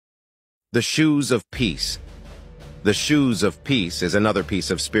The shoes of peace. The shoes of peace is another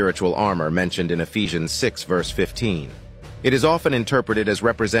piece of spiritual armor mentioned in Ephesians 6 verse 15. It is often interpreted as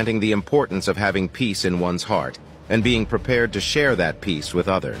representing the importance of having peace in one's heart and being prepared to share that peace with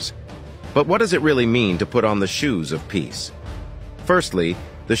others. But what does it really mean to put on the shoes of peace? Firstly,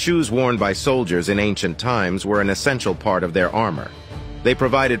 the shoes worn by soldiers in ancient times were an essential part of their armor. They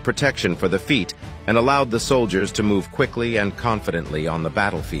provided protection for the feet and allowed the soldiers to move quickly and confidently on the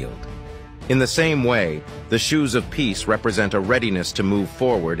battlefield. In the same way, the shoes of peace represent a readiness to move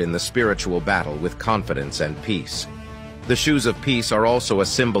forward in the spiritual battle with confidence and peace. The shoes of peace are also a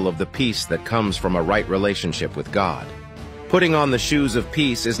symbol of the peace that comes from a right relationship with God. Putting on the shoes of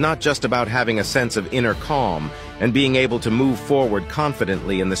peace is not just about having a sense of inner calm and being able to move forward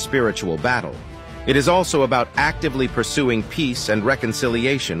confidently in the spiritual battle. It is also about actively pursuing peace and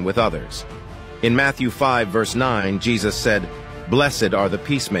reconciliation with others. In Matthew 5 verse 9, Jesus said, "Blessed are the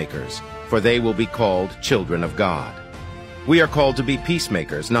peacemakers, for they will be called children of God." We are called to be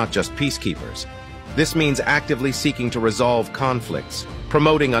peacemakers, not just peacekeepers. This means actively seeking to resolve conflicts,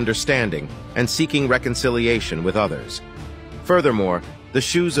 promoting understanding, and seeking reconciliation with others. Furthermore, the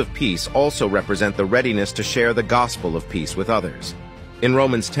shoes of peace also represent the readiness to share the gospel of peace with others. In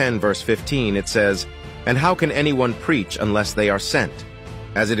Romans 10 verse 15 it says, "And how can anyone preach unless they are sent?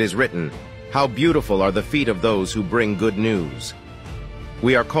 As it is written, how beautiful are the feet of those who bring good news."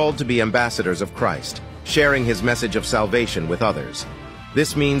 We are called to be ambassadors of Christ, sharing his message of salvation with others.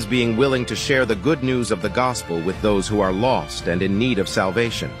 This means being willing to share the good news of the gospel with those who are lost and in need of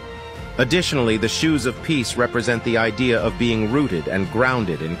salvation. Additionally, the shoes of peace represent the idea of being rooted and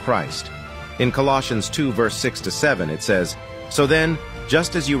grounded in Christ. In Colossians 2 verse 6 to 7 it says, "So then,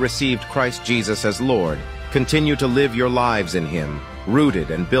 just as you received Christ Jesus as Lord, continue to live your lives in him,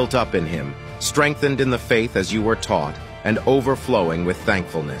 rooted and built up in him, strengthened in the faith as you were taught, and overflowing with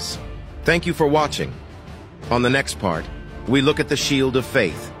thankfulness." Thank you for watching. On the next part, we look at the shield of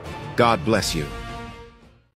faith. God bless you.